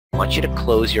want you to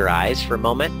close your eyes for a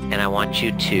moment, and I want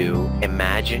you to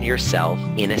imagine yourself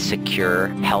in a secure,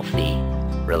 healthy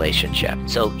relationship.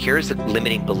 So here's the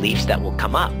limiting beliefs that will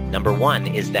come up. Number one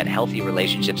is that healthy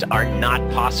relationships are not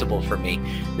possible for me.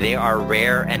 They are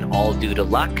rare and all due to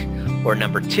luck. Or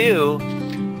number two,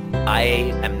 I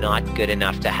am not good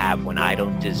enough to have one. I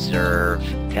don't deserve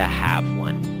to have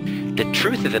one. The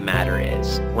truth of the matter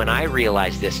is, when I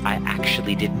realized this, I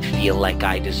actually didn't feel like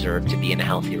I deserved to be in a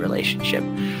healthy relationship.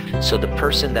 So the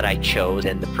person that I chose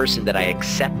and the person that I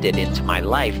accepted into my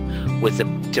life was a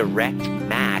direct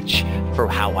match for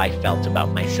how I felt about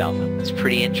myself. It's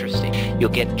pretty interesting. You'll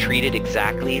get treated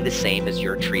exactly the same as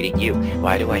you're treating you.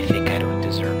 Why do I think I don't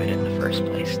deserve it in the first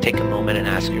place? Take a moment and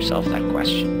ask yourself that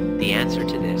question. The answer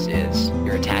to this is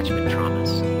your attachment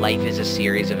traumas. Life is a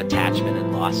series of attachment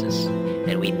and losses.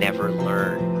 And we never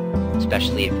learn,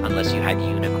 especially unless you had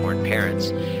unicorn parents,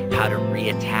 how to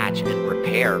reattach and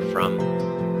repair from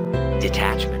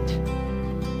detachment.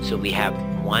 So we have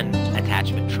one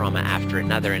attachment trauma after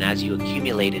another, and as you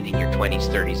accumulate it in your 20s,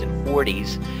 30s, and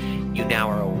 40s, you now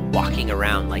are walking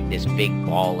around like this big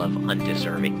ball of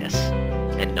undeservingness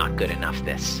and not good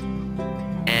enoughness.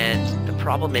 And the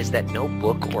problem is that no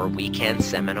book or weekend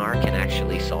seminar can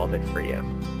actually solve it for you.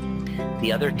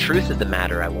 The other truth of the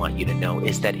matter I want you to know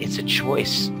is that it's a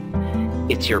choice.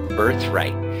 It's your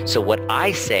birthright. So what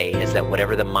I say is that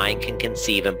whatever the mind can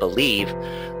conceive and believe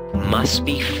must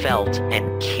be felt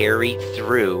and carried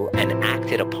through and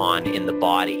acted upon in the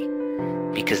body,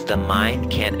 because the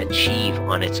mind can't achieve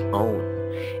on its own.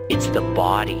 It's the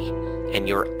body and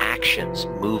your actions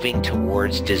moving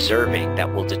towards deserving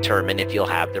that will determine if you'll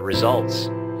have the results.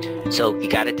 So you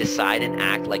got to decide and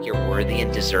act like you're worthy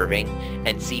and deserving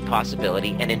and see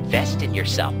possibility and invest in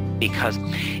yourself, because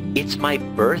it's my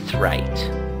birthright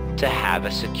to have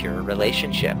a secure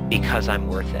relationship because I'm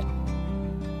worth it.